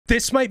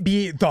This might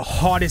be the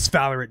hottest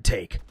Valorant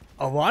take.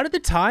 A lot of the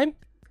time,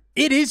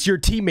 it is your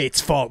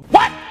teammate's fault.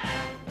 What?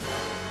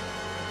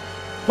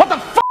 What the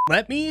f?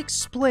 Let me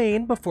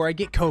explain before I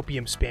get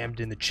copium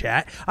spammed in the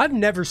chat. I've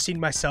never seen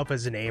myself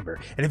as an aimer,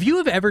 and if you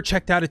have ever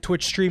checked out a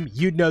Twitch stream,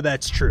 you'd know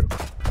that's true.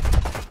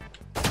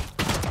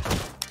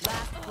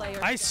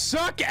 I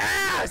suck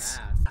ass!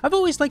 I've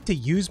always liked to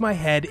use my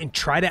head and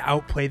try to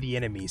outplay the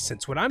enemies,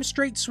 since when I'm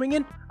straight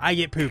swinging, I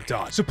get pooped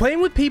on. So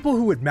playing with people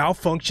who would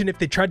malfunction if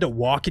they tried to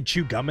walk and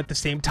chew gum at the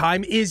same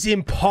time is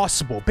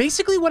impossible.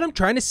 Basically what I'm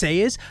trying to say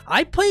is,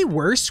 I play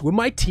worse when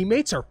my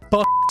teammates are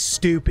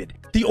stupid.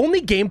 The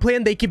only game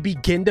plan they can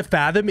begin to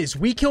fathom is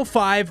we kill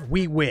 5,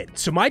 we win.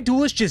 So my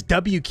duelist just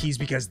W keys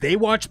because they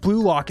watch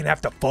blue lock and have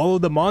to follow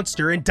the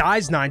monster and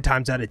dies 9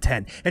 times out of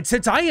 10. And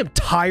since I am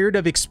tired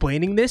of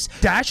explaining this,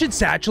 dash and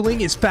satcheling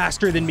is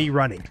faster than me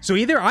running. So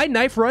either I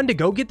knife run to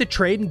go get the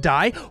trade and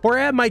die, or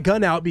I have my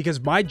gun out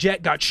because my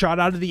jet got shot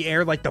out of the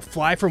air like the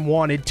fly from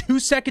Wanted 2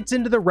 seconds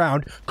into the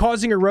round,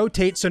 causing a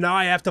rotate, so now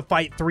I have to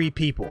fight 3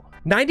 people.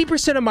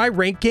 90% of my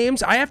ranked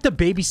games, I have to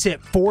babysit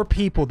 4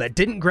 people that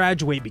didn't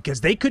graduate because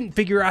they couldn't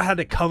figure out how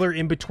to color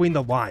in between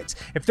the lines.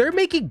 If they're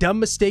making dumb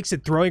mistakes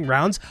at throwing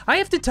rounds, I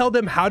have to tell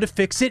them how to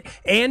fix it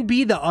and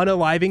be the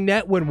unaliving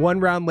net when 1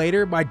 round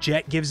later, my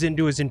jet gives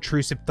into his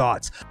intrusive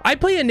thoughts. I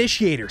play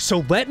initiator,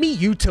 so let me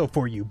util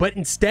for you, but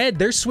instead,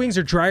 their swings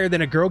are drier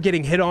than a girl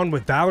getting hit on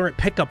with Valorant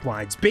pickup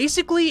lines.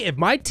 Basically, if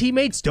my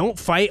teammates don't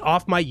fight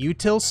off my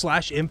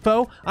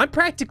util/info, I'm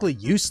practically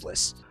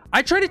useless.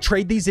 I try to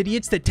trade these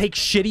idiots that take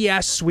shitty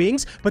ass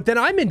swings, but then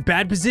I'm in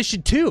bad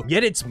position too,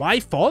 yet it's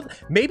my fault.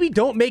 Maybe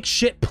don't make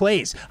shit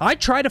plays. I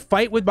try to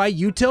fight with my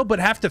util, but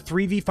have to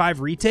 3v5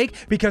 retake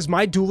because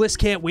my duelist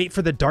can't wait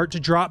for the dart to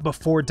drop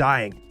before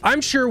dying. I'm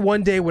sure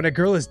one day when a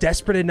girl is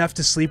desperate enough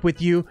to sleep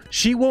with you,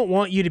 she won't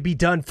want you to be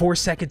done 4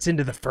 seconds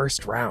into the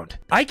first round.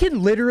 I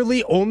can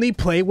literally only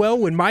play well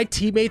when my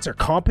teammates are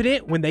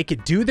competent, when they can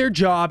do their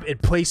job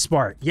and play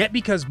smart. Yet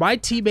because my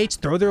teammates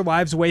throw their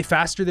lives away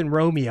faster than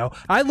Romeo,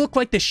 I look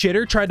like the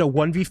shitter trying to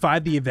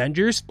 1v5 the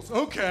Avengers.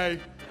 Okay.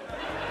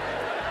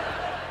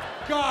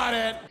 Got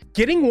it.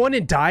 Getting 1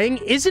 and dying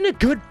isn't a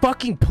good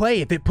fucking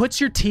play if it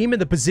puts your team in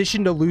the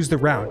position to lose the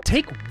round.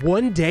 Take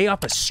 1 day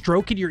off a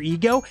stroke in your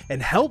ego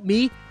and help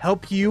me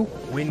help you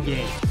win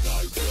games.